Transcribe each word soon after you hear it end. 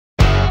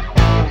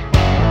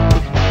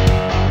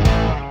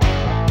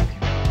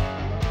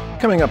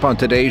Coming up on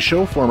today's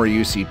show, former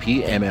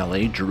UCP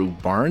MLA Drew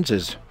Barnes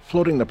is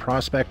floating the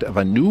prospect of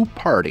a new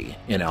party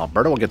in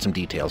Alberta. We'll get some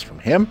details from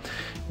him.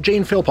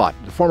 Jane Philpott,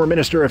 the former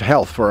Minister of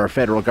Health for our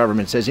federal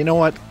government, says, you know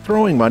what,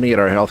 throwing money at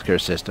our healthcare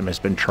system has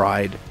been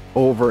tried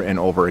over and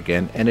over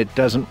again, and it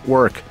doesn't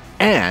work.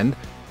 And,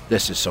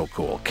 this is so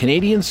cool,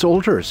 Canadian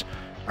soldiers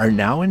are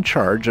now in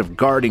charge of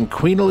guarding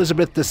Queen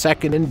Elizabeth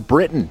II in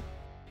Britain.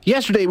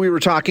 Yesterday, we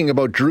were talking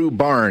about Drew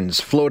Barnes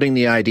floating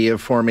the idea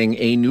of forming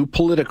a new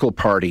political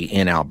party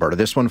in Alberta.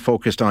 This one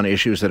focused on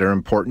issues that are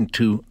important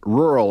to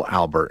rural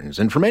Albertans.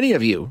 And for many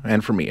of you,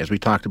 and for me, as we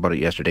talked about it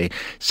yesterday,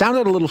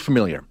 sounded a little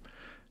familiar.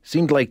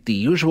 Seemed like the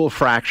usual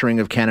fracturing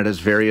of Canada's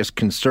various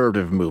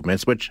conservative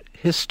movements, which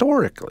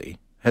historically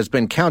has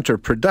been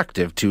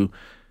counterproductive to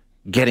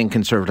getting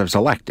Conservatives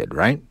elected,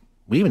 right?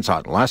 We even saw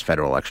it in the last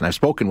federal election. I've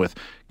spoken with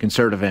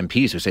Conservative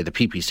MPs who say the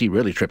PPC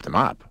really tripped them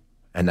up.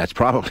 And that's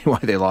probably why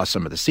they lost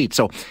some of the seats.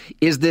 So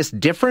is this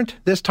different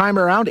this time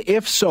around?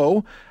 If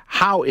so,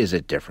 how is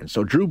it different?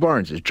 So Drew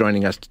Barnes is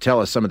joining us to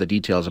tell us some of the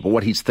details about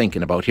what he's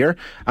thinking about here.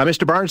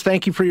 Mr. Barnes,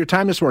 thank you for your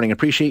time this morning.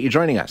 Appreciate you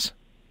joining us.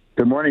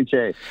 Good morning,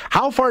 Jay.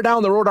 How far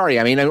down the road are you?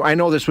 I mean, I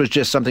know this was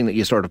just something that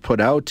you sort of put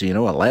out, a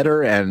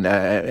letter. And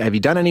have you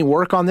done any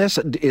work on this?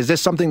 Is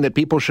this something that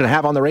people should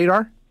have on the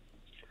radar?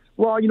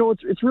 Well,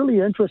 it's really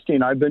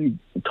interesting. I've been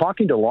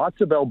talking to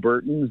lots of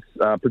Albertans,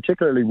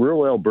 particularly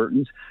rural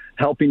Albertans,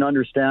 helping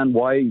understand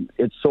why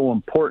it's so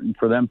important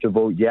for them to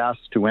vote yes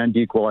to end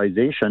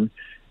equalization.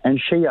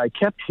 And Shay, I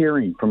kept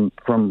hearing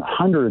from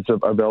hundreds of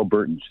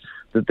Albertans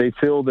that they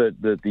feel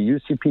that the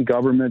UCP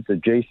government,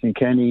 that Jason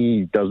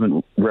Kenney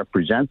doesn't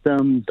represent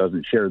them,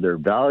 doesn't share their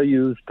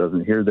values,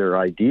 doesn't hear their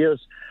ideas.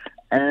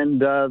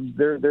 And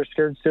they're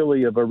scared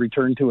silly of a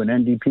return to an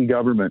NDP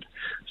government.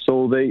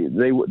 So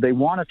they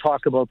want to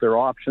talk about their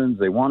options.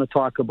 They want to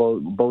talk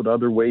about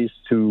other ways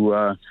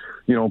to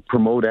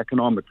promote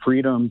economic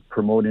freedom,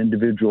 promote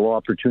individual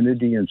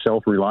opportunity and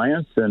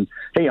self-reliance. And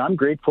hey, I'm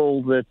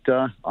grateful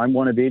that I'm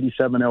one of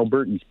 87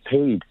 Albertans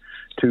paid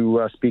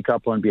to speak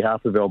up on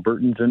behalf of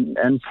Albertans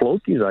and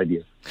float these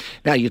ideas.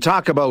 Now you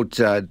talk about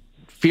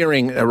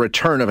fearing a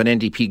return of an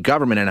NDP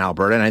government in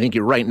Alberta, and I think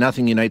you're right,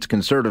 nothing unites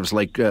Conservatives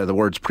like the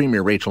words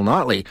Premier Rachel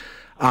Notley.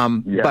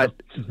 But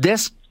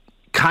this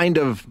kind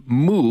of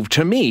move,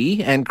 to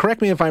me, and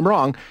correct me if I'm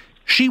wrong,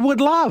 she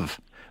would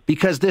love,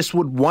 because this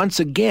would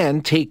once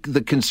again take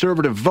the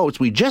Conservative votes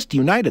we just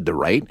united the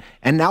right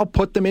and now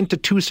put them into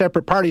two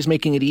separate parties,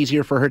 making it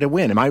easier for her to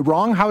win. Am I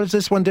wrong? How is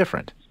this one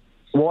different?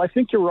 Well, I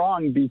think you're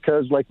wrong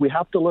because, we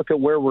have to look at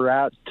where we're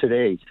at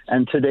today.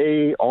 And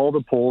today, all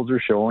the polls are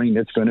showing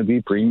it's going to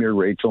be Premier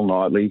Rachel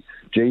Notley.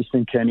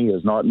 Jason Kenney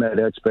has not met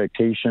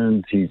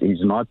expectations.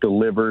 He's not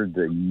delivered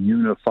the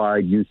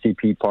unified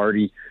UCP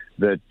party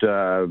that,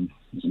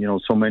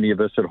 so many of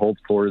us had hoped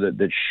for,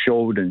 that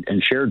showed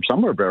and shared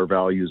some of our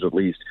values at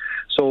least.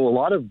 So a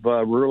lot of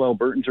rural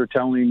Albertans are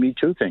telling me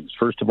two things.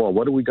 First of all,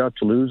 what do we got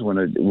to lose when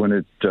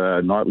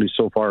Notley's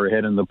so far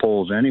ahead in the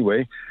polls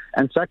anyway?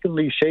 And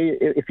secondly, Shay,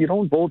 if you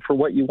don't vote for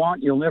what you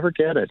want, you'll never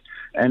get it.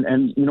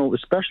 And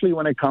especially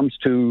when it comes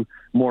to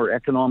more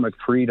economic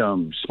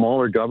freedom,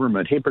 smaller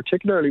government, hey,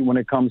 particularly when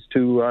it comes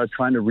to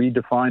trying to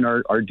redefine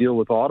our deal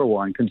with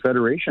Ottawa and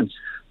Confederation,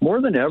 more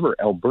than ever,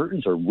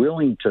 Albertans are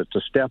willing to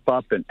step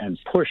up and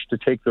push to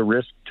take the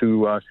risk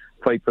to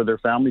fight for their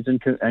families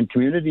and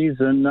communities,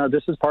 and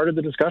this is part of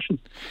the discussion.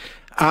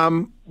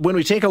 When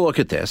we take a look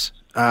at this,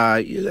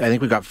 I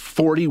think we've got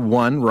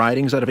 41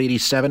 ridings out of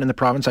 87 in the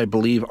province, I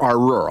believe, are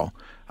rural.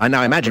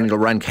 Now, I imagine you'll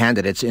run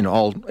candidates in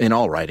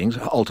all ridings,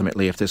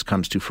 ultimately, if this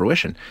comes to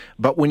fruition.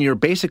 But when you're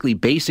basically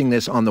basing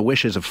this on the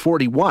wishes of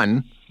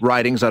 41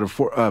 ridings out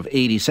of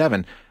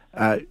 87,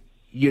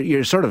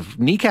 you're sort of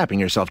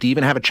kneecapping yourself to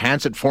even have a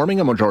chance at forming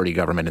a majority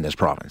government in this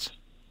province.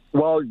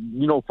 Well,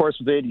 of course,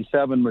 with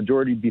 87,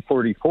 majority would be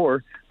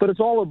 44, but it's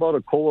all about a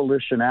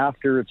coalition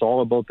after. It's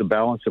all about the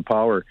balance of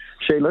power.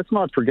 Shay, let's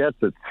not forget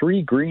that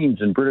 3 Greens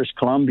in British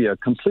Columbia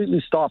completely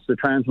stopped the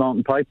Trans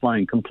Mountain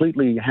Pipeline,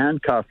 completely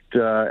handcuffed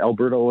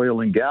Alberta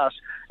Oil and Gas,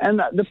 and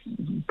the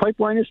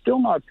pipeline is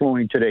still not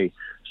flowing today.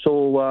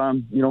 So,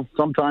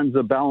 sometimes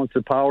the balance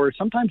of power,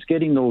 sometimes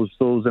getting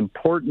those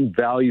important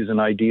values and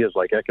ideas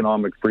like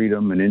economic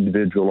freedom and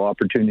individual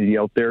opportunity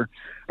out there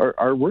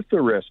are worth the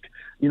risk.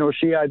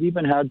 I've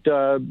even had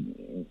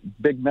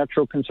big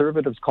metro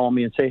conservatives call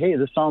me and say, hey,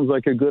 this sounds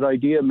like a good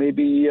idea.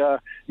 Maybe,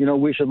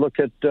 we should look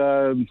at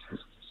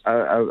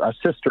a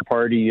sister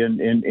party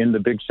in the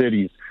big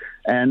cities.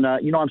 And,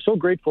 I'm so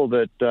grateful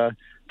that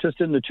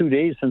just in the 2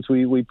 days since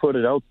we put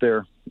it out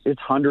there,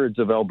 it's hundreds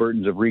of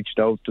Albertans have reached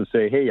out to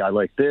say, hey, I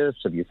like this.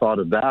 Have you thought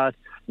of that?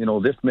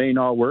 This may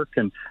not work.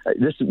 And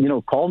this,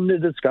 call it a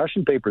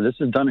discussion paper. This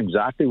has done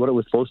exactly what it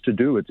was supposed to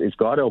do. It's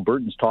got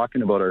Albertans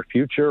talking about our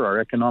future, our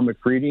economic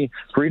freedom,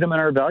 and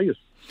our values.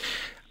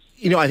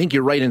 I think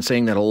you're right in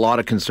saying that a lot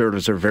of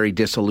Conservatives are very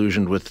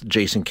disillusioned with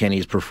Jason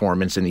Kenney's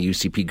performance in the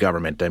UCP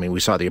government. I mean, we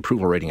saw the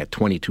approval rating at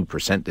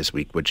 22% this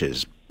week, which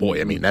is,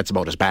 that's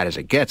about as bad as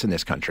it gets in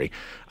this country.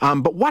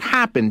 But what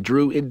happened,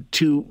 Drew,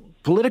 to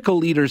political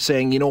leaders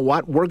saying, you know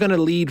what, we're going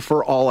to lead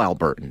for all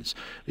Albertans.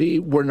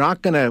 We're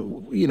not going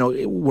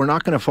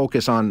to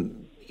focus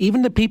on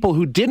even the people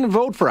who didn't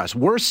vote for us.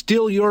 We're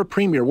still your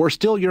premier. We're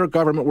still your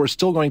government. We're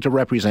still going to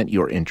represent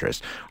your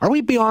interests. Are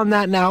we beyond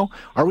that now?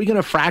 Are we going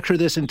to fracture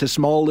this into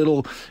small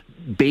little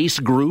base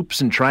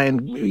groups and try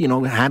and,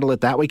 handle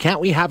it that way?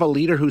 Can't we have a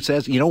leader who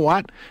says, you know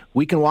what,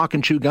 we can walk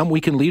and chew gum, we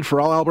can lead for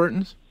all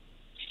Albertans?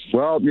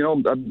 Well,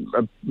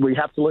 we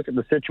have to look at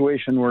the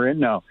situation we're in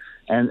now.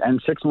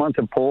 And 6 months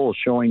of polls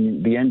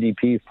showing the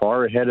NDP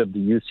far ahead of the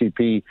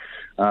UCP.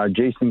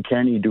 Jason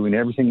Kenney doing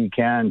everything he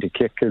can to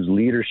kick his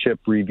leadership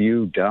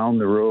review down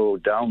the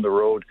road,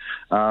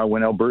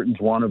 when Albertans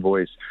want a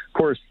voice. Of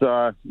course,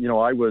 I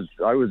was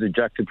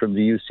ejected from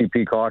the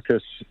UCP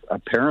caucus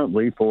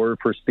apparently for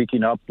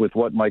speaking up with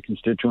what my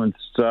constituents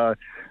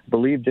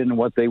believed in and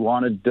what they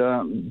wanted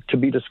to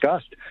be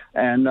discussed.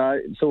 And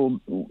so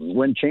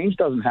when change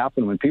doesn't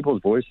happen, when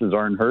people's voices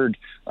aren't heard,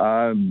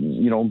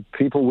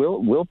 people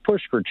will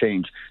push for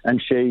change. And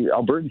Shay,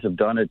 Albertans have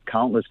done it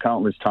countless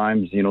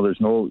times.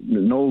 There's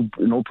no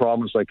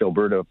problems like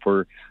Alberta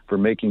for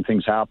making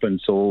things happen.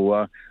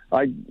 So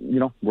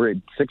we're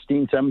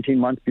 16, 17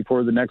 months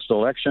before the next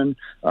election.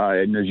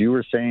 And as you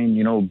were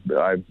saying,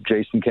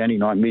 Jason Kenney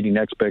not meeting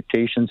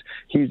expectations.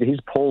 He's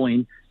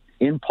polling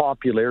in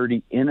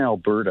popularity in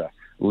Alberta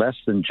less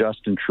than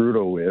Justin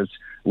Trudeau is,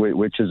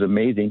 which is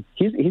amazing.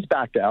 He's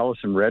back to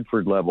Alison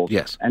Redford levels,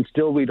 yes, and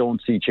still we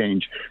don't see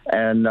change.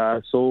 And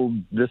so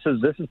this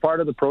is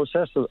part of the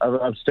process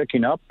of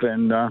sticking up.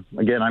 And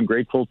again, I'm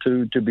grateful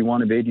to be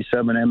one of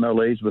 87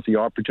 MLAs with the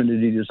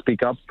opportunity to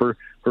speak up for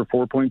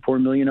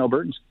 4.4 million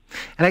Albertans.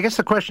 And I guess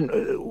the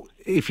question,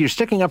 if you're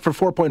sticking up for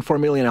 4.4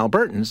 million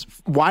Albertans,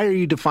 why are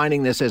you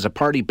defining this as a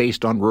party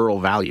based on rural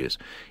values?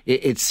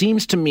 It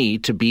seems to me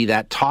to be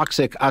that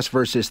toxic us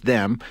versus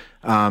them.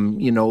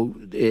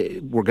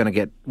 We're going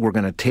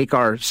to take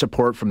our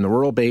support from the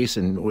rural base,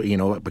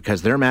 and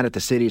because they're mad at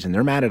the cities and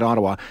they're mad at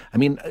Ottawa. I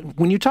mean,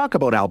 when you talk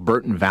about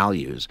Albertan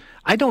values,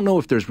 I don't know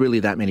if there's really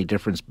that many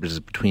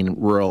differences between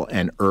rural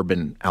and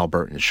urban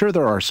Albertans. Sure,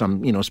 there are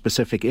some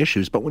specific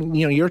issues, but when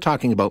you're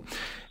talking about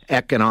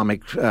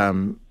economic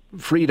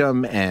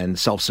freedom and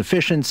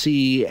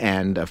self-sufficiency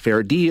and a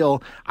fair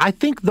deal, I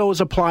think those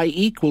apply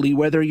equally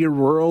whether you're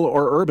rural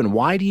or urban.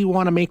 Why do you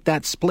want to make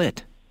that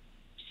split?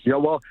 Yeah,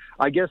 well,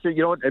 I guess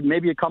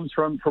maybe it comes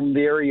from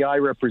the area I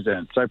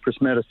represent,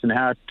 Cypress Medicine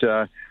Hat.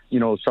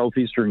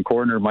 Southeastern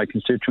corner of my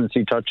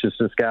constituency touches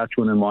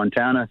Saskatchewan and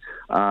Montana.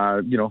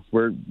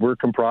 We're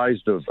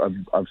comprised of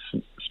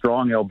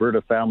strong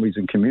Alberta families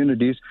and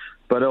communities,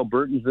 but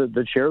Albertans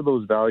that share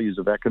those values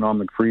of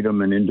economic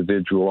freedom and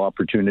individual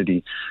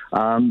opportunity.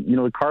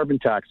 The carbon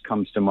tax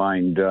comes to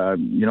mind.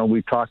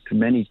 We've talked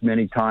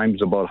many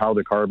times about how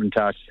the carbon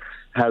tax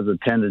has a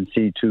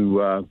tendency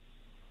to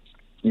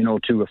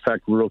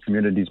affect rural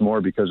communities more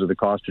because of the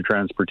cost of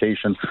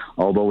transportation,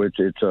 although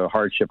it's a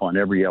hardship on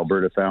every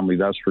Alberta family,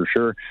 that's for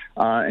sure.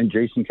 And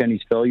Jason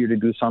Kenney's failure to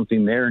do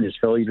something there and his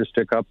failure to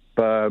stick up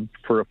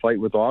for a fight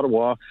with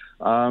Ottawa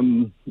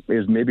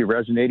is maybe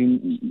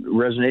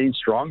resonating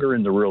stronger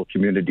in the rural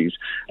communities.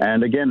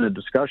 And again, the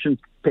discussion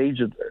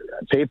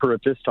paper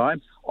at this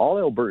time, all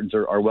Albertans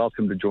are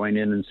welcome to join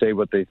in and say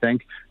what they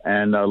think.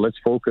 And let's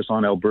focus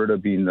on Alberta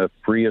being the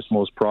freest,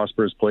 most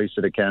prosperous place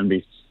that it can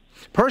be.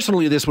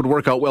 Personally, this would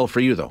work out well for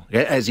you, though.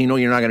 As you know,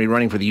 you're not going to be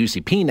running for the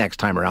UCP next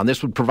time around.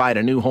 This would provide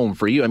a new home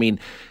for you. I mean,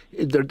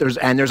 there's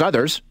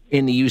others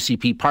in the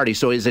UCP party.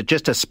 So is it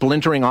just a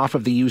splintering off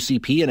of the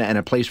UCP and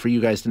a place for you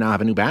guys to now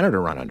have a new banner to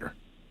run under?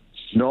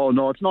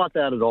 No, it's not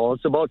that at all.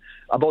 It's about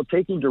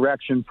taking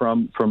direction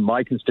from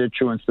my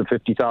constituents, the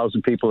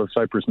 50,000 people of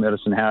Cypress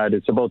Medicine Hat.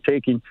 It's about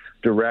taking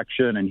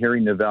direction and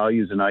hearing the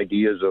values and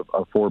ideas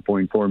of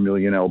 4.4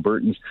 million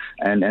Albertans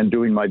and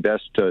doing my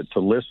best to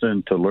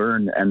listen, to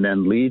learn, and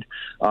then lead.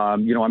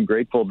 I'm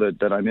grateful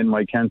that I'm in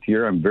my 10th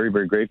year. I'm very,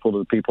 very grateful to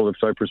the people of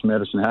Cypress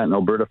Medicine Hat in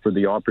Alberta for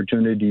the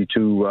opportunity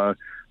to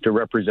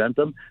represent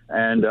them.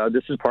 And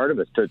this is part of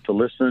it, to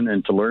listen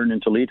and to learn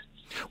and to lead.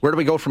 Where do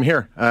we go from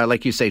here?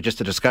 Like you say,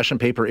 just a discussion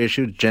paper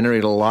issued,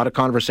 generated a lot of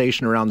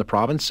conversation around the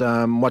province.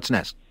 What's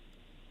next?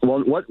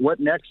 Well, what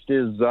next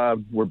is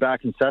we're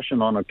back in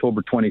session on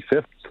October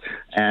 25th,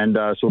 and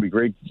so it'll be a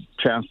great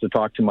chance to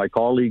talk to my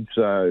colleagues,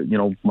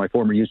 my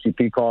former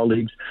UCP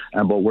colleagues,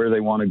 about where they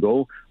want to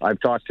go. I've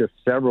talked to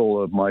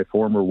several of my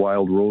former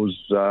Wild Rose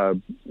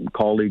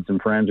colleagues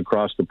and friends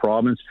across the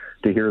province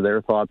to hear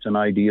their thoughts and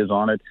ideas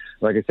on it.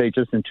 Like I say,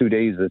 just in 2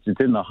 days, it's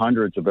in the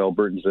hundreds of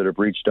Albertans that have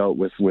reached out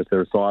with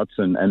their thoughts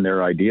and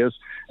their ideas.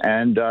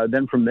 And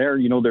then from there,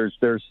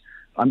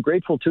 I'm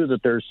grateful, too,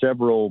 that there's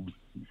several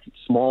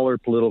smaller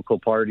political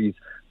parties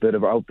that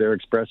are out there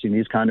expressing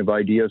these kind of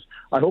ideas.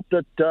 I hope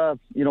that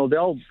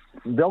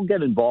they'll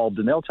get involved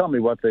and they'll tell me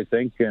what they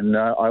think, and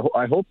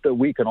I hope that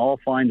we can all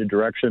find a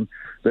direction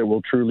that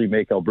will truly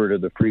make Alberta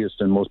the freest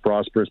and most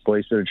prosperous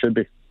place that it should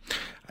be.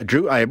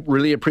 Drew, I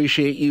really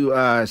appreciate you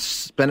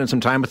spending some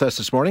time with us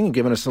this morning and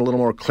giving us a little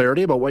more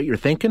clarity about what you're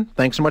thinking.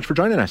 Thanks so much for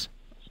joining us.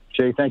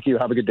 Jay, thank you.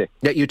 Have a good day.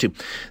 Yeah, you too.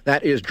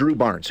 That is Drew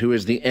Barnes, who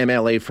is the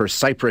MLA for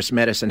Cypress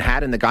Medicine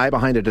Hat and the guy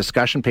behind a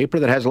discussion paper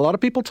that has a lot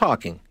of people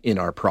talking in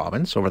our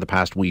province over the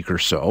past week or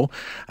so.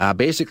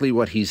 Basically,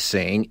 what he's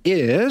saying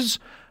is,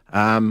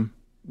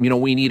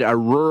 we need a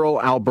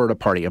rural Alberta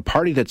party, a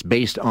party that's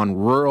based on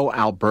rural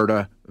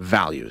Alberta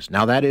values.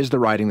 Now, that is the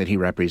riding that he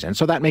represents,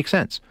 so that makes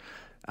sense.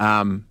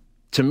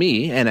 To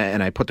me,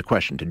 and I put the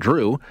question to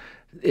Drew,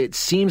 it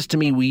seems to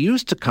me we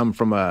used to come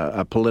from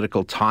a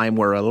political time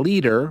where a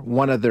leader,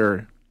 one of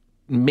their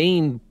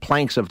main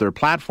planks of their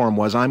platform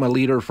was, I'm a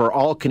leader for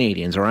all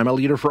Canadians, or I'm a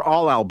leader for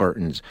all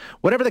Albertans.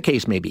 Whatever the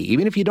case may be,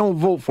 even if you don't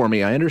vote for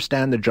me, I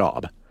understand the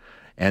job.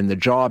 And the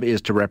job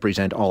is to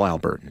represent all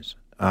Albertans.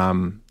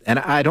 And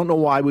I don't know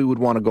why we would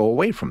want to go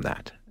away from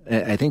that.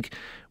 I think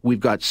we've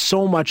got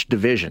so much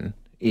division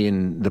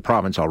in the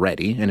province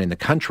already and in the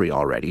country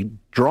already.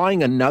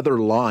 Drawing another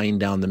line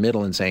down the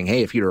middle and saying,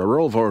 hey, if you're a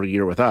rural voter,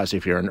 you're with us.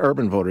 If you're an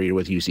urban voter, you're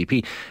with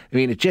UCP. I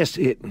mean,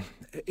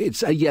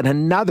 it's yet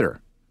another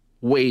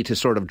way to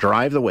sort of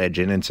drive the wedge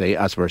in and say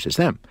us versus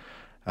them.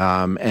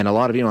 And a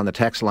lot of you on the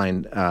text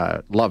line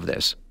love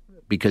this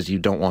because you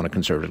don't want a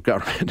conservative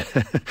government.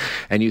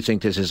 And you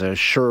think this is a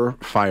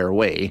surefire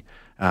way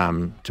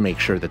to make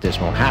sure that this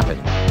won't happen.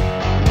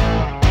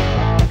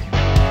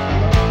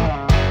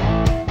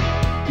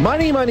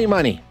 Money, money,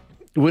 money.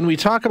 When we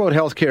talk about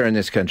healthcare in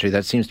this country,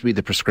 that seems to be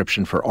the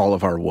prescription for all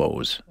of our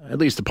woes. At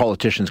least the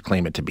politicians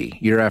claim it to be,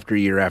 year after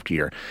year after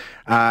year.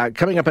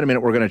 Coming up in a minute,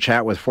 we're going to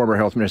chat with former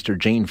Health Minister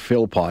Jane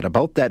Philpott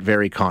about that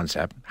very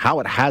concept, how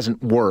it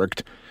hasn't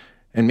worked,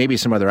 and maybe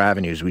some other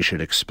avenues we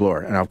should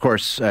explore. And of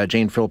course,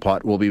 Jane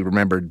Philpott will be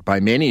remembered by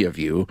many of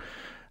you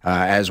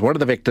as one of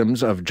the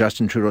victims of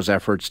Justin Trudeau's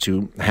efforts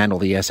to handle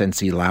the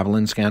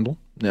SNC-Lavalin scandal.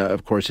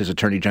 Of course, his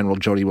Attorney General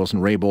Jody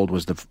Wilson-Raybould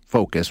was the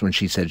focus when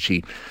she said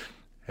she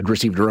had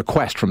received a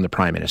request from the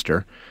Prime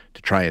Minister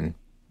to try and,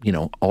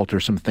 alter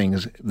some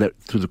things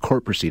through the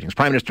court proceedings.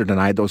 Prime Minister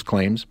denied those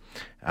claims,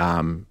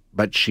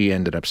 but she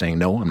ended up saying,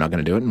 no, I'm not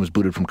going to do it, and was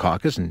booted from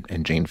caucus.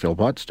 And Jane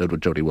Philpott stood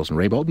with Jody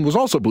Wilson-Raybould and was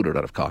also booted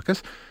out of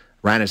caucus,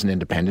 ran as an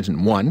independent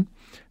and won,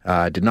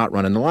 did not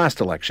run in the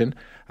last election.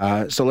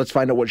 So let's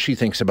find out what she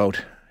thinks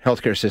about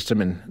healthcare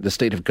system and the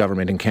state of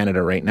government in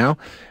Canada right now.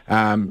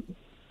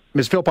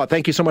 Ms. Philpott,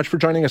 thank you so much for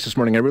joining us this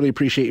morning. I really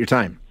appreciate your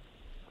time.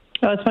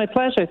 Oh, it's my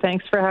pleasure.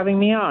 Thanks for having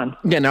me on.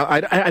 Yeah, now,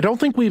 I don't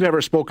think we've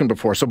ever spoken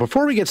before. So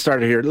before we get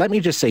started here, let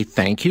me just say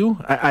thank you.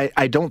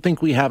 I don't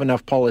think we have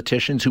enough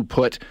politicians who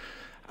put,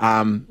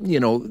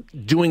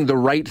 doing the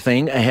right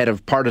thing ahead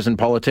of partisan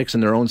politics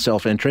and their own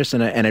self-interest.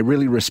 And I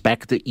really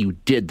respect that you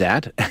did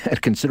that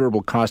at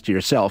considerable cost to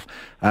yourself.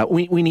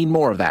 We need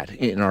more of that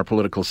in our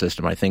political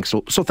system, I think.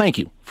 So thank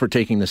you for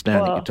taking the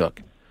stand that you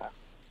took.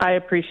 I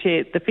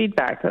appreciate the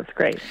feedback. That's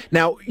great.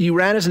 Now, you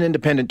ran as an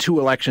independent 2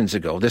 elections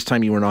ago. This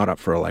time you were not up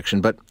for election.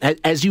 But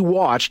as you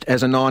watched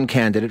as a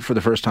non-candidate for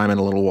the first time in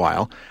a little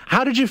while,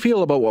 how did you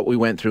feel about what we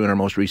went through in our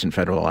most recent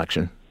federal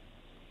election?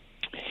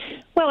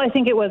 Well, I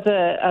think it was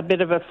a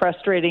bit of a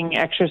frustrating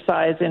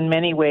exercise in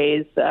many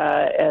ways.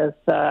 As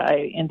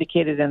I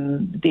indicated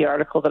in the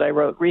article that I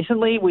wrote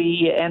recently,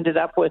 we ended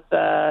up with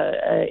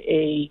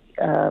a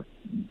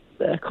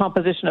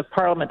composition of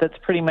Parliament that's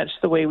pretty much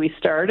the way we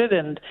started.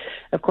 And,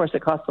 of course,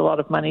 it costs a lot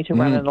of money to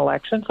run an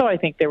election. So I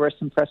think there were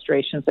some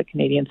frustrations that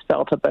Canadians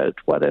felt about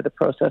whether the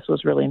process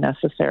was really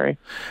necessary.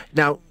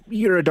 Now,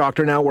 you're a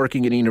doctor now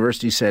working in a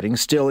university setting,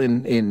 still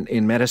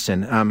in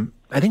medicine.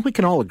 I think we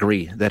can all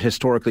agree that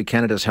historically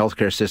Canada's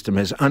healthcare system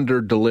has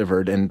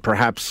under-delivered and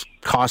perhaps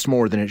cost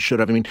more than it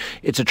should have. I mean,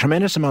 it's a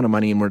tremendous amount of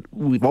money, and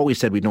we've always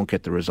said we don't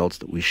get the results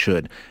that we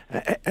should.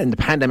 And the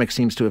pandemic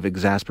seems to have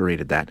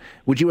exacerbated that.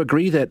 Would you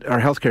agree that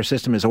our healthcare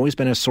system has always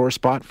been a sore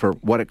spot for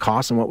what it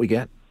costs and what we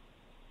get?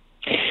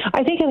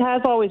 I think it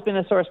has always been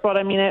a sore spot.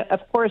 I mean, of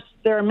course,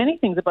 there are many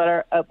things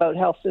about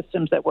health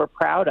systems that we're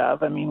proud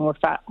of. I mean,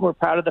 we're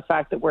proud of the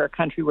fact that we're a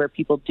country where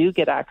people do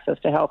get access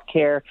to health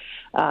care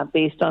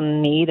based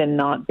on need and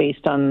not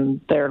based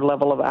on their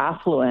level of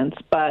affluence.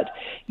 But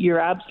you're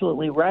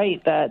absolutely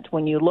right that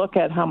when you look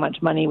at how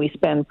much money we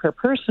spend per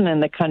person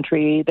in the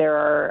country, there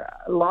are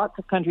lots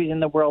of countries in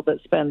the world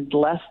that spend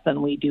less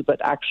than we do but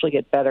actually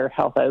get better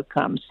health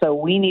outcomes. So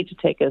we need to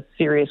take a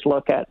serious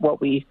look at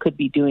what we could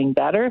be doing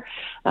better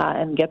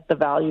and get the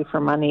value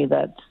for money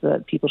that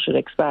people should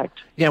expect.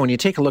 Yeah, when you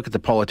take a look at the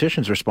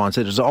politicians' response,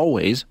 it is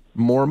always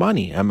more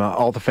money.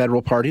 All the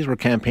federal parties were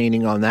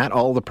campaigning on that.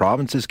 All the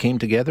provinces came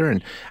together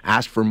and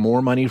asked for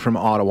more money from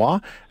Ottawa.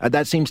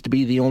 That seems to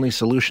be the only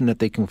solution that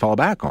they can fall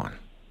back on.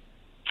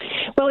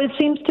 Well, it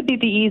seems to be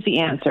the easy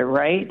answer,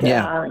 right?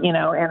 Yeah.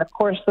 And of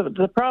course,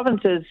 the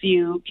provinces,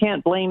 you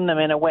can't blame them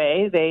in a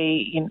way.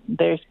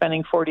 They're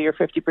spending 40 or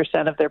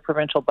 50% of their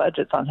provincial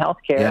budgets on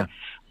healthcare. Yeah.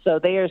 So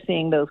they are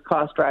seeing those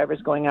cost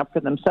drivers going up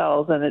for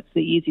themselves, and it's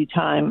the easy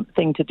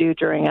thing to do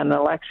during an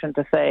election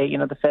to say,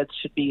 the feds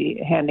should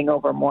be handing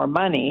over more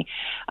money.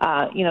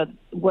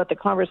 What the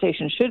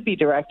conversation should be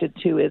directed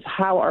to is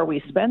how are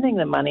we spending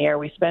the money? Are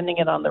we spending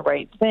it on the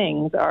right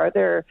things? Are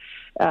there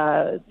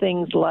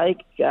things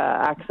like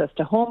access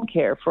to home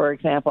care, for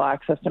example,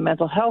 access to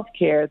mental health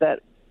care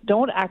that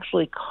don't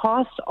actually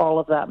cost all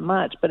of that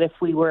much. But if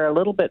we were a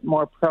little bit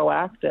more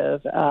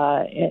proactive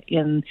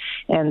in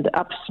and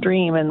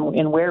upstream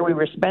in where we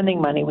were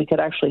spending money, we could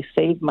actually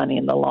save money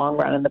in the long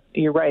run. And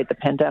you're right, the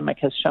pandemic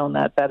has shown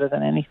that better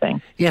than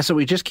anything. Yeah, so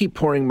we just keep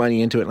pouring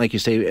money into it. Like you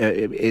say,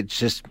 it's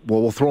just,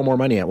 we'll throw more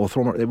money at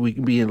it. We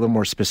can be a little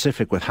more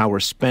specific with how we're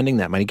spending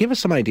that money. Give us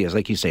some ideas,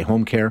 like you say,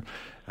 home care,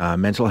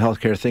 mental health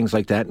care, things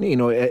like that. You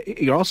know,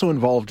 you're also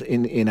involved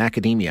in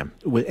academia,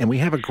 and we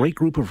have a great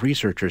group of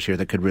researchers here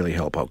that could really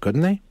help out,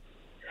 couldn't they?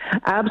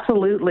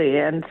 Absolutely.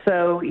 And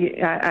so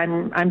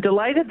I'm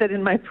delighted that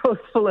in my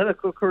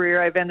post-political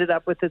career, I've ended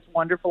up with this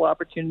wonderful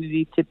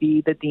opportunity to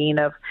be the Dean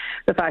of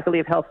the Faculty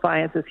of Health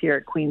Sciences here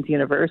at Queen's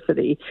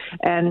University.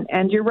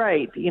 And you're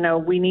right. You know,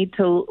 we need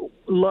to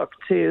look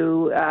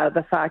to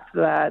the fact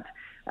that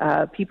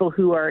people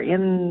who are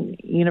in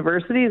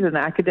universities and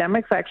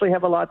academics actually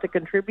have a lot to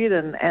contribute,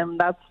 and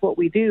that's what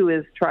we do,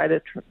 is try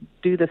to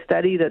do the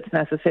study that's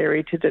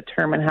necessary to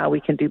determine how we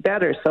can do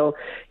better. So,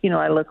 you know,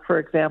 I look, for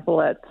example,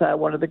 at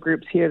one of the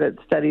groups here that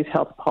studies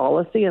health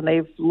policy, and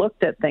they've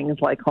looked at things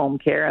like home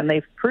care, and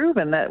they've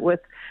proven that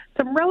with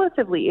some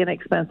relatively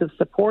inexpensive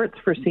supports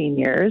for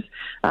seniors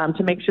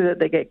to make sure that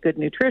they get good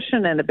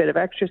nutrition and a bit of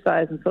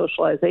exercise and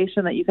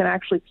socialization, that you can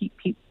actually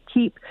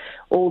keep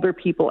older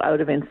people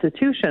out of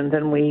institutions.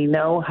 And we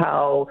know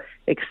how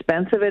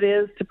expensive it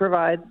is to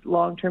provide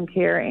long-term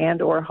care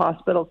and or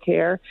hospital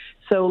care.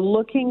 So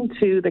looking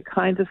to the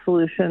kinds of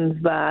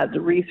solutions that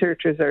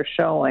researchers are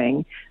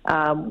showing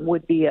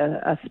would be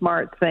a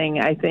smart thing,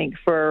 I think,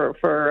 for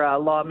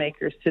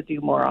lawmakers to do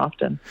more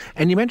often.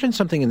 And you mentioned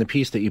something in the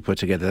piece that you put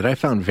together that I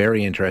found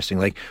very interesting.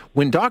 Like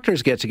when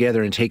doctors get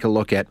together and take a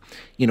look at,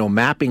 you know,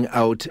 mapping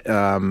out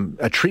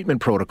a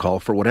treatment protocol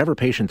for whatever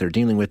patient they're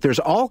dealing with, there's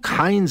all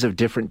kinds of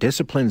different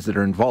disciplines that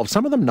are involved,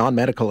 some of them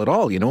non-medical at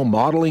all, you know,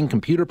 modeling,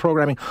 computer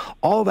programming,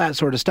 all that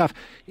sort of stuff.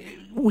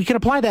 We can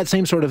apply that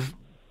same sort of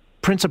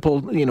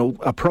principle, you know,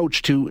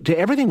 approach to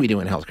everything we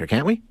do in healthcare,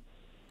 can't we?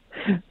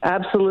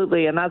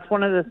 Absolutely, and that's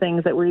one of the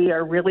things that we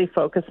are really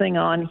focusing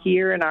on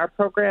here in our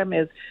program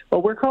is,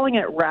 well, we're calling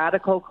it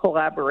radical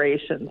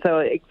collaboration. So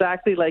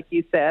exactly like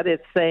you said,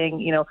 it's saying,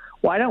 you know,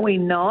 why don't we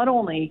not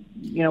only,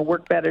 you know,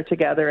 work better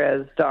together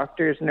as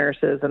doctors,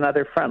 nurses, and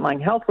other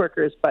frontline health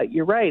workers, but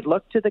you're right,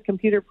 look to the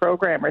computer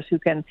programmers who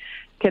can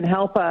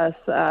help us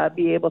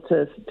be able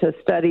to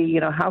study, you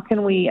know, how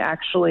can we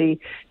actually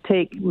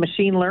take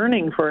machine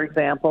learning, for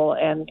example,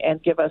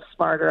 and give us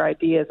smarter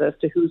ideas as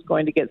to who's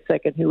going to get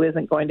sick and who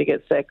isn't going to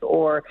get sick.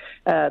 Or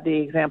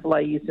the example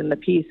I used in the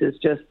piece is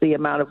just the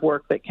amount of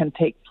work that can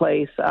take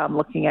place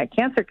looking at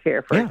cancer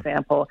care, for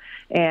example,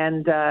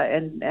 and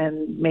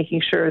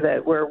making sure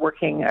that we're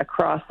working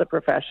across the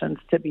professions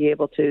to be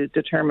able to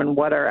determine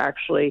what are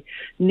actually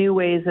new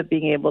ways of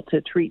being able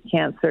to treat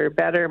cancer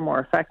better, more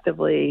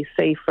effectively,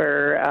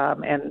 safer,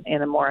 and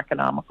in a more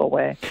economical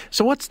way.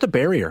 So what's the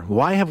barrier?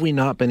 Why have we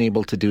not been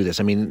able to do this?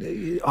 I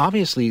mean,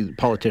 obviously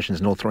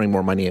politicians know throwing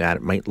more money at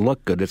it might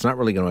look good. It's not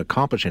really going to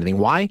accomplish anything.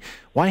 Why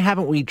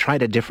haven't we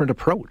tried a different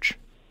approach?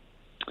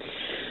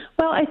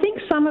 Well, I think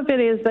some of it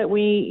is that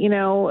we, you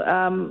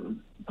know,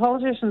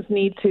 politicians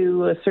need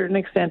to a certain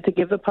extent to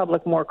give the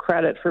public more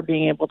credit for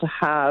being able to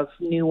have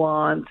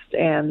nuanced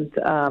and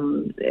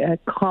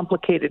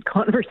complicated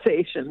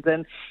conversations.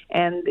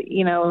 And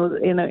you know,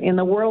 in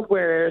the world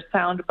where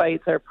sound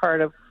bites are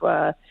part of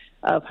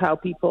how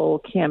people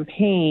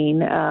campaign,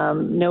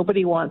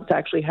 nobody wants to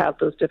actually have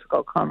those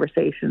difficult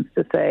conversations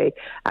to say,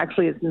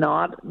 actually, it's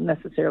not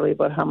necessarily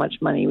about how much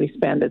money we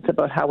spend, it's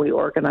about how we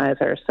organize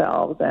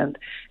ourselves. And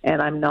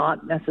I'm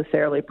not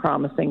necessarily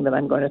promising that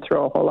I'm going to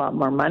throw a whole lot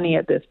more money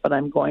at this, but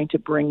I'm going to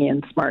bring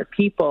in smart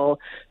people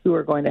who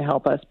are going to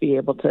help us be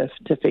able to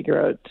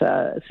figure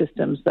out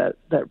systems that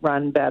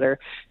run better.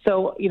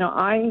 So, you know,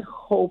 I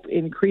hope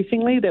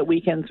increasingly that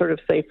we can sort of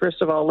say,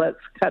 first of all, let's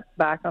cut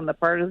back on the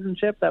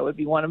partisanship. That would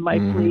be one of my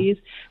pleas.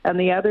 And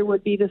the other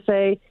would be to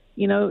say,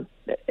 you know,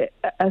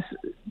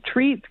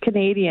 treat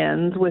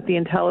Canadians with the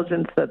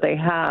intelligence that they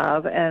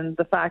have and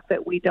the fact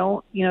that we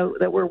don't, you know,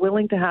 that we're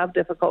willing to have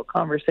difficult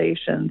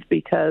conversations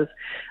because,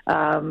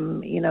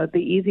 you know, the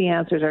easy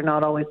answers are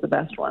not always the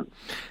best ones.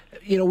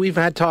 You know, we've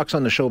had talks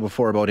on the show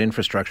before about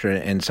infrastructure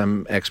and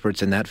some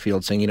experts in that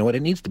field saying, you know what,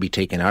 it needs to be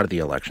taken out of the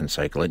election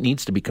cycle. It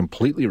needs to be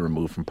completely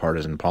removed from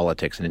partisan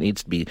politics, and it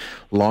needs to be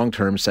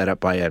long-term set up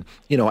by a,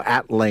 you know,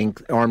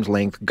 arm's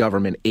length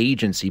government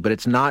agency, but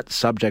it's not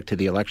subject to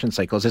the election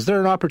cycles. Is there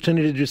an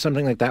opportunity to do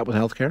something like that with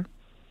healthcare?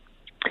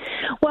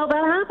 Well,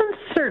 that happens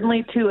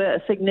certainly to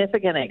a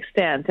significant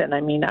extent. And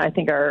I mean, I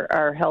think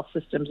our health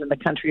systems in the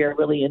country are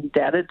really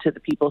indebted to the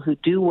people who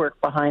do work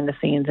behind the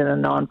scenes in a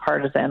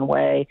nonpartisan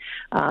way.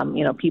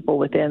 You know, people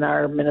within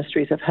our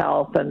ministries of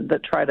health and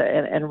that try to,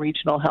 and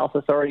regional health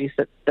authorities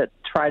that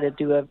try to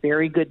do a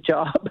very good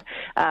job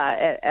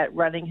at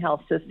running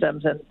health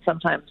systems. And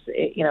sometimes,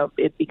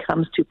 it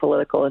becomes too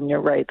political. And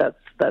you're right,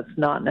 that's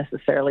not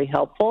necessarily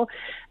helpful.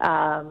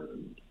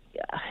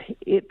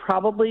 it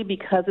probably,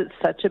 because it's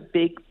such a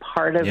big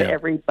part of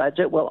every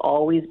budget, will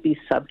always be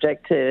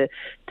subject to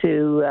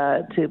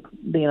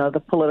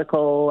the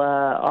political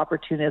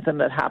opportunism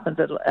that happens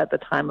at the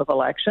time of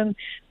election.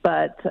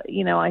 But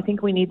I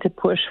think we need to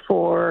push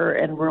for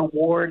and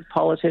reward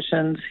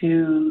politicians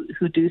who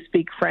do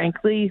speak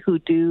frankly, who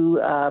do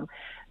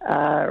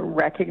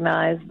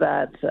recognize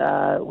that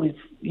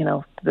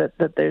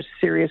that there's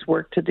serious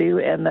work to do,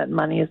 and that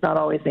money is not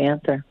always the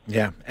answer.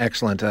 Yeah,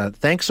 excellent.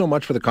 Thanks so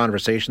much for the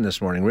conversation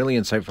this morning. Really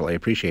insightful. I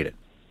appreciate it.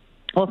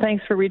 Well,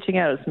 thanks for reaching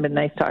out. It's been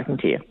nice talking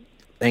to you.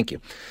 Thank you.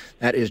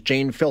 That is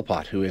Jane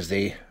Philpott, who is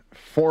the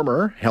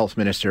former health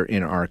minister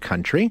in our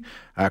country,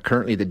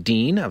 currently the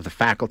Dean of the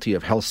Faculty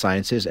of Health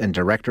Sciences and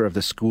Director of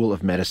the School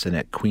of Medicine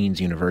at Queen's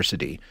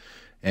University.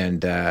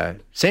 And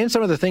saying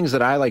some of the things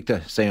that I like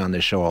to say on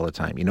this show all the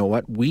time. You know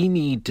what? We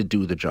need to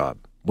do the job.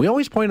 We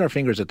always point our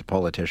fingers at the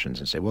politicians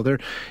and say, well, they're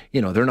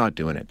not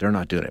doing it. They're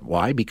not doing it.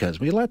 Why? Because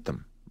we let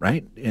them,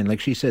 right? And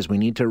like she says, we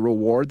need to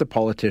reward the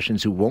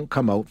politicians who won't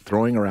come out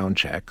throwing around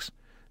checks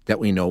that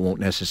we know won't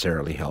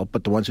necessarily help,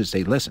 but the ones who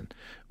say, listen,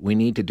 we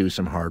need to do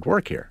some hard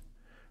work here.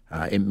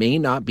 It may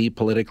not be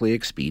politically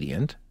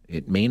expedient.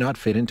 It may not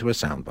fit into a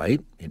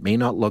soundbite. It may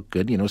not look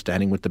good,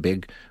 standing with the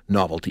big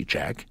novelty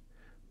check,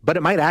 but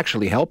it might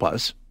actually help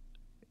us.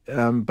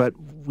 But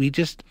we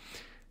just...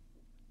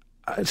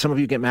 some of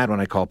you get mad when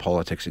I call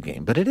politics a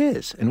game, but it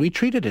is, and we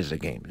treat it as a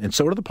game, and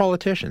so do the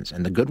politicians,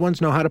 and the good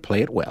ones know how to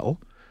play it well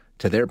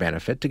to their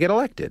benefit to get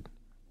elected,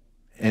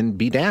 and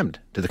be damned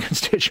to the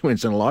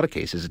constituents in a lot of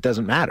cases. It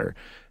doesn't matter.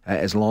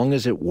 As long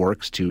as it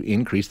works to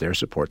increase their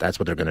support, that's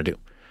what they're going to do.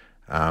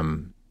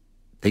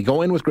 They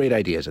go in with great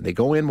ideas, and they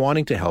go in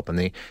wanting to help,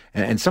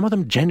 and some of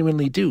them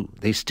genuinely do.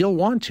 They still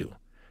want to.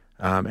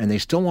 And they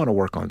still want to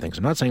work on things.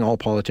 I'm not saying all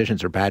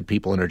politicians are bad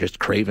people and are just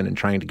craven and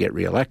trying to get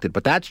reelected,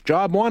 but that's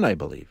job one, I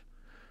believe.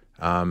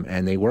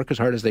 And they work as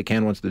hard as they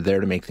can once they're there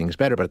to make things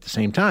better. But at the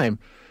same time,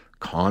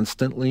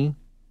 constantly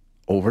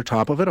over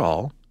top of it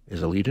all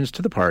is allegiance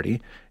to the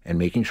party and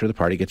making sure the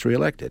party gets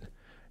reelected.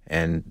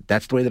 And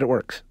that's the way that it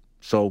works.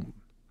 So,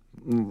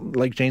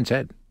 like Jane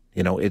said,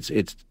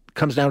 it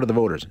comes down to the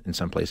voters in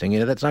some place. And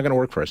that's not going to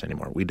work for us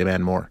anymore. We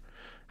demand more.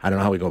 I don't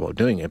know how we go about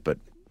doing it, but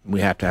we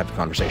have to have the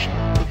conversation.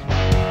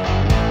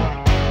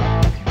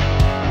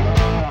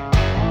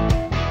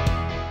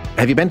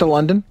 Have you been to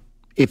London?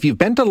 If you've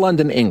been to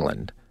London,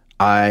 England,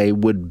 I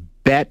would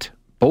bet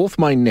both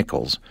my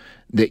nickels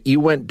that you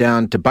went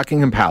down to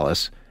Buckingham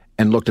Palace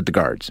and looked at the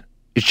guards.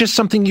 It's just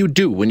something you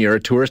do when you're a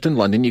tourist in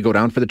London. You go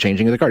down for the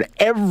changing of the guard.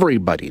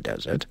 Everybody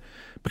does it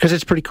because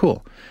it's pretty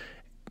cool.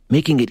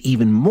 Making it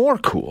even more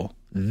cool,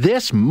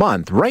 this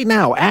month, right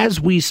now,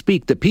 as we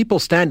speak, the people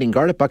standing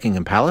guard at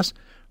Buckingham Palace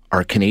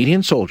are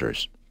Canadian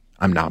soldiers.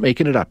 I'm not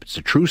making it up. It's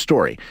a true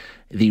story.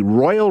 The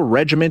Royal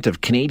Regiment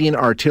of Canadian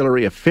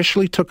Artillery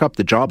officially took up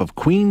the job of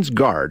Queen's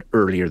Guard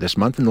earlier this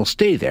month, and they'll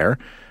stay there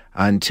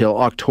until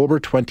October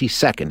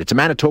 22nd. It's a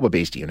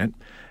Manitoba-based unit,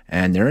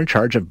 and they're in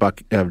charge of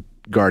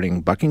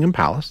guarding Buckingham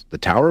Palace, the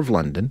Tower of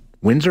London,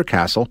 Windsor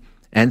Castle,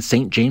 and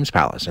St. James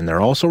Palace. And they're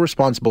also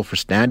responsible for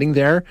standing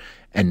there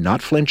and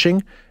not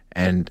flinching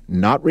and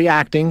not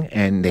reacting,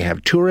 and they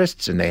have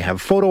tourists, and they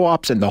have photo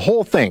ops, and the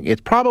whole thing. It's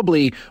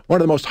probably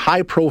one of the most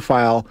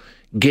high-profile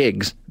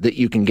gigs that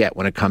you can get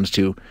when it comes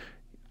to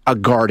a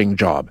guarding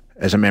job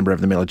as a member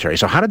of the military.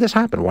 So how did this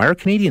happen? Why are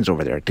Canadians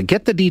over there? To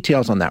get the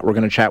details on that, we're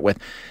going to chat with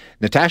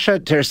Natasha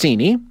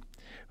Teresini,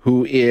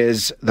 who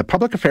is the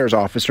Public Affairs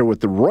Officer with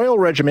the Royal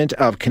Regiment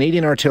of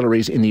Canadian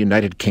Artilleries in the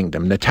United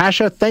Kingdom.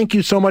 Natasha, thank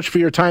you so much for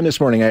your time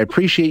this morning. I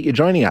appreciate you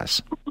joining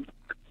us.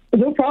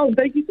 No problem.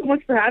 Thank you so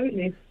much for having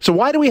me. So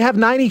why do we have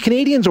 90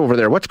 Canadians over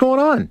there? What's going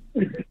on?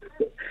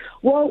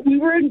 Well, we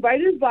were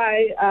invited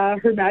by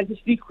Her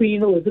Majesty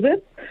Queen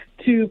Elizabeth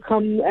to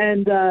come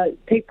and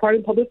take part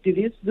in public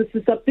duties. This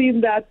is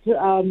something that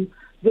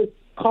the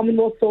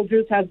Commonwealth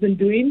soldiers have been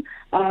doing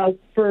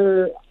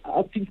for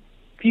a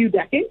few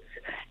decades,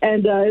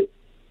 and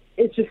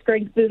it just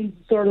strengthens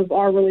sort of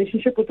our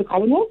relationship with the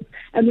Commonwealth.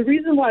 And the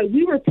reason why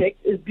we were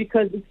picked is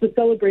because it's the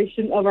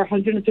celebration of our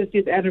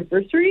 150th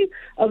anniversary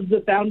of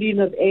the founding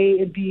of A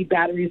and B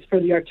batteries for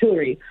the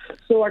artillery.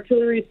 So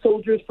artillery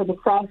soldiers from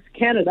across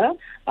Canada,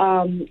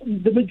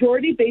 the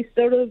majority based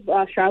out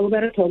of Shiloh,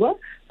 Manitoba,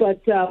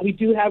 but we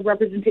do have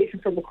representation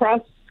from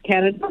across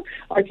Canada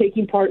are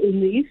taking part in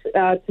these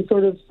to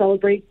sort of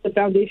celebrate the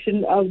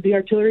foundation of the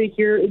artillery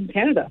here in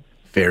Canada.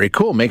 Very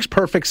cool. Makes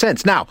perfect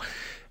sense. Now,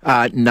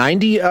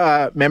 90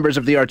 members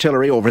of the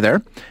artillery over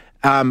there.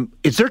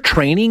 Is there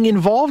training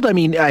involved? I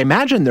mean, I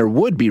imagine there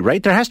would be,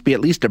 right? There has to be at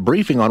least a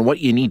briefing on what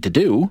you need to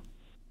do.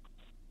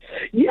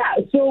 Yeah,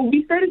 so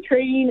we started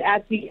training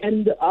at the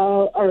end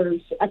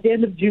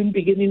of June,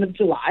 beginning of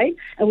July,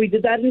 and we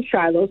did that in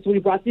Shiloh. So we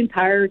brought the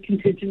entire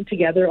contingent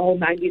together, all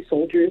 90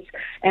 soldiers,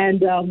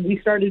 and we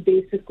started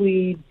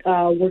basically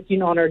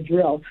working on our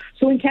drill.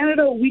 So in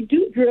Canada, we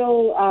do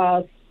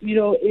drill,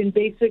 in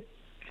basic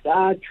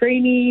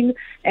training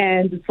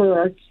and for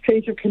our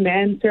change of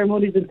command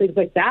ceremonies and things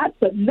like that,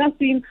 but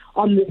nothing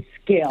on this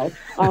scale.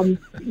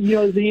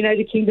 The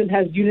United Kingdom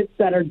has units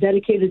that are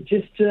dedicated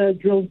just to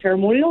drill and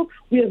ceremonial.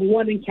 We have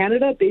one in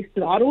Canada based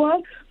in Ottawa,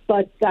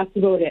 but that's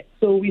about it.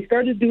 So we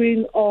started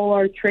doing all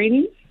our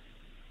trainings.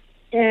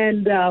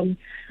 And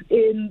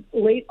in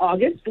late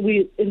August,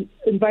 we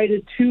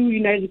invited 2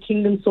 United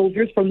Kingdom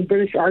soldiers from the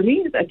British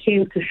Army that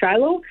came to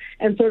Shiloh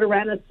and sort of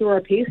ran us through our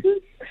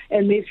paces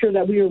and made sure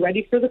that we were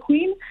ready for the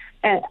Queen,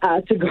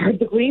 to guard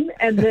the Queen.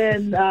 And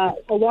then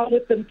along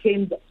with them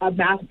came a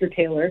master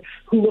tailor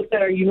who looked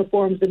at our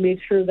uniforms and made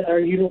sure that our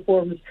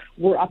uniforms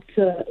were up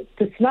to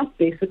snuff,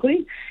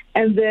 basically.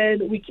 And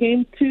then we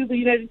came to the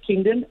United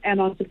Kingdom, and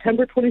on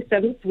September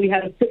 27th, we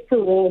had a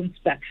fit-for-role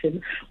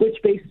inspection, which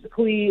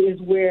basically is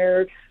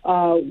where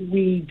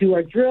we do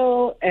our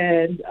drill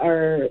and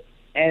our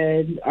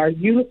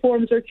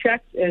uniforms are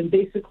checked, and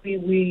basically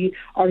we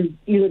are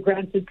either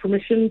granted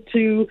permission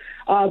to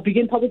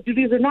begin public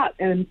duties or not.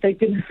 And thank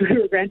goodness we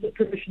were granted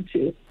permission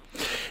to.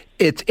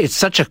 It's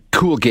such a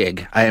cool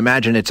gig. I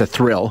imagine it's a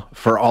thrill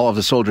for all of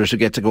the soldiers who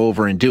get to go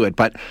over and do it.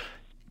 But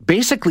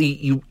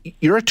basically,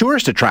 you're a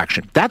tourist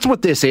attraction. That's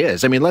what this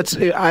is. I mean,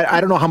 I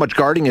don't know how much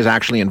guarding is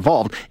actually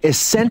involved.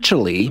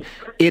 Essentially,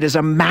 it is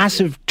a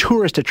massive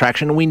tourist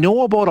attraction, and we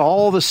know about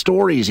all the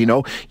stories.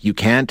 You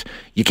can't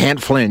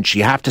flinch.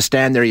 You have to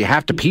stand there. You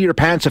have to pee your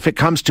pants if it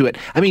comes to it.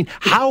 I mean,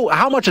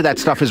 how much of that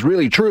stuff is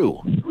really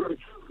true?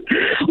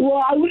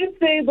 Well, I wouldn't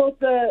say about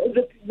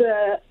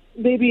the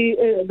maybe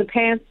the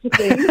pants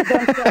thing,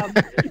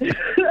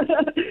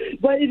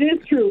 but it is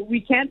true.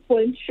 We can't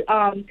flinch.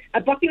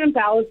 At Buckingham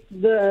Palace,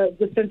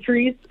 the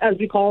sentries, as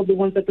we call the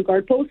ones at the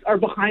guard posts, are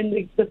behind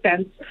the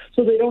fence,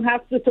 so they don't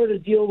have to sort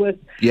of deal with.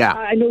 Yeah,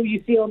 I know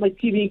you see on like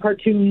TV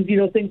cartoons,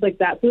 things like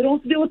that. So they don't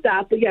have to deal with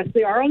that. But yes,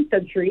 they are on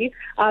sentry.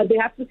 They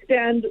have to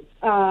stand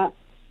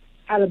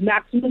at a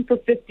maximum for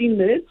 15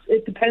 minutes.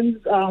 It depends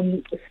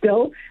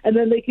still. And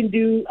then they can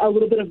do a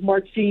little bit of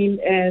marching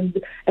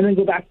and then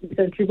go back to the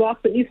sentry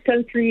box. But each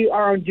sentry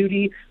are on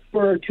duty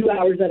for 2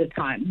 hours at a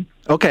time.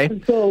 Okay.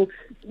 And so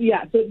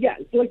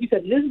like you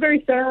said, it is a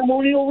very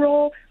ceremonial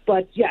role,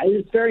 but yeah, it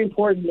is very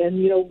important.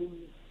 And,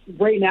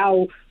 right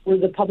now we're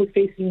the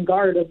public-facing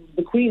guard of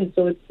the Queen,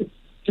 so it's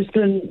just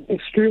been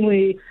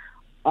extremely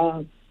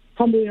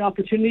humbling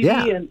opportunity,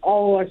 and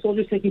all our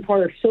soldiers taking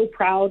part are so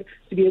proud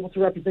to be able to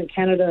represent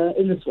Canada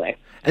in this way.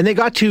 And they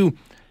got to,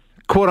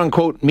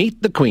 quote-unquote,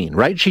 meet the Queen,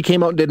 right? She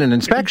came out and did an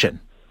inspection.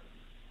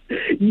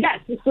 Yes,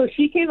 so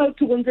she came out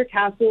to Windsor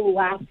Castle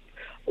last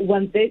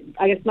Wednesday.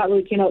 I guess not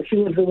really came out, she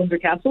was at Windsor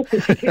Castle, so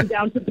she came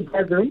down to the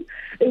guard room.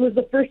 It was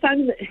the first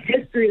time in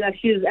history that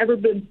she has ever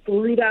been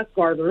through that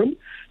guard room.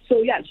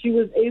 So, yeah, she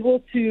was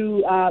able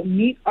to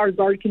meet our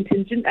guard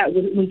contingent at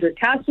Windsor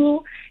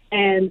Castle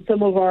and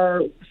some of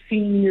our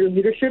senior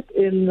leadership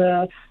in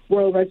the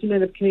Royal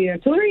Regiment of Canadian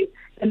Artillery.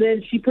 And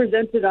then she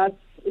presented us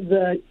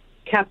the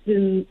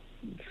captain's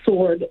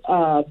sword.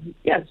 So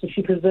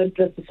she presented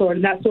us the sword.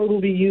 And that sword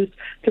will be used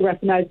to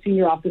recognize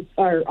senior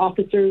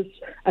officers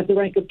at the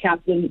rank of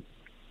captain,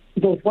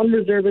 both one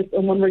reservist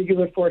and one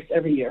regular force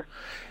every year.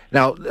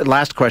 Now,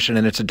 last question,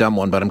 and it's a dumb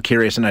one, but I'm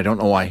curious and I don't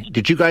know why.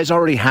 Did you guys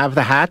already have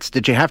the hats?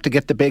 Did you have to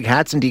get the big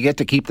hats, and do you get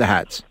to keep the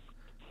hats?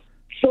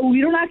 So we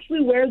don't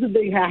actually wear the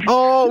big hats.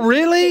 Oh,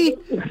 really?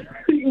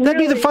 That'd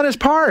be the funnest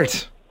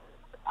part.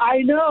 I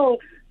know.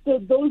 So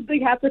those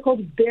big hats are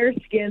called bear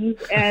skins,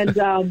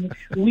 and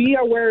we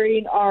are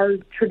wearing our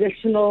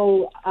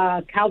traditional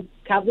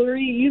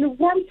cavalry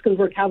uniforms because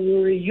we're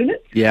cavalry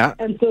units. Yeah.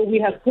 And so we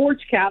have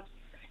forge caps,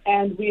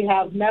 and we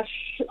have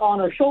mesh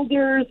on our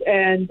shoulders,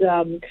 and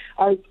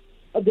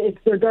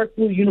they're dark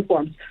blue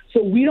uniforms.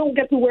 So we don't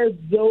get to wear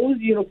those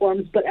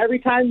uniforms, but every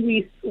time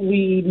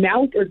we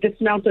mount or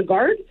dismount a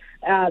guard,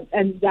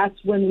 and that's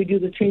when we do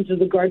the change of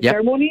the guard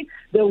ceremony,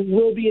 there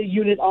will be a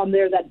unit on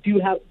there that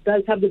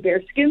does have the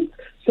bear skins.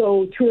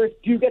 So tourists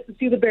do get to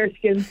see the bear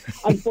skins.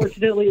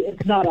 Unfortunately,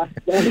 it's not us.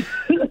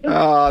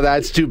 Oh,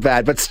 that's too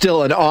bad, but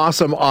still an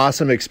awesome,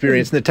 awesome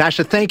experience.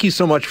 Natasha, thank you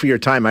so much for your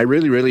time. I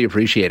really, really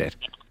appreciate it.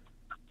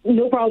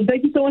 No problem.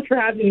 Thank you so much for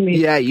having me.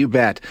 Yeah, you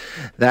bet.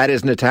 That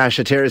is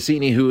Natasha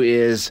Terracini, who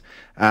is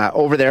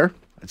over there,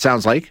 it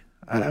sounds like.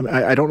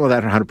 I don't know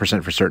that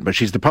 100% for certain, but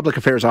she's the public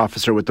affairs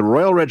officer with the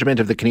Royal Regiment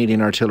of the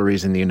Canadian Artillery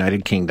in the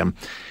United Kingdom,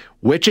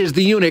 which is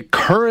the unit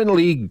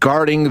currently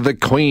guarding the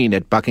Queen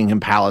at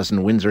Buckingham Palace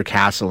and Windsor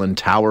Castle and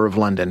Tower of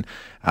London.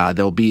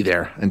 They'll be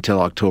there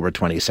until October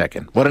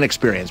 22nd. What an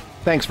experience.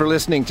 Thanks for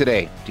listening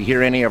today. To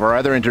hear any of our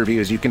other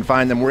interviews, you can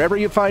find them wherever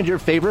you find your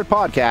favorite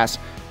podcasts.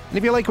 And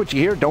if you like what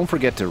you hear, don't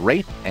forget to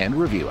rate and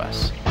review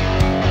us.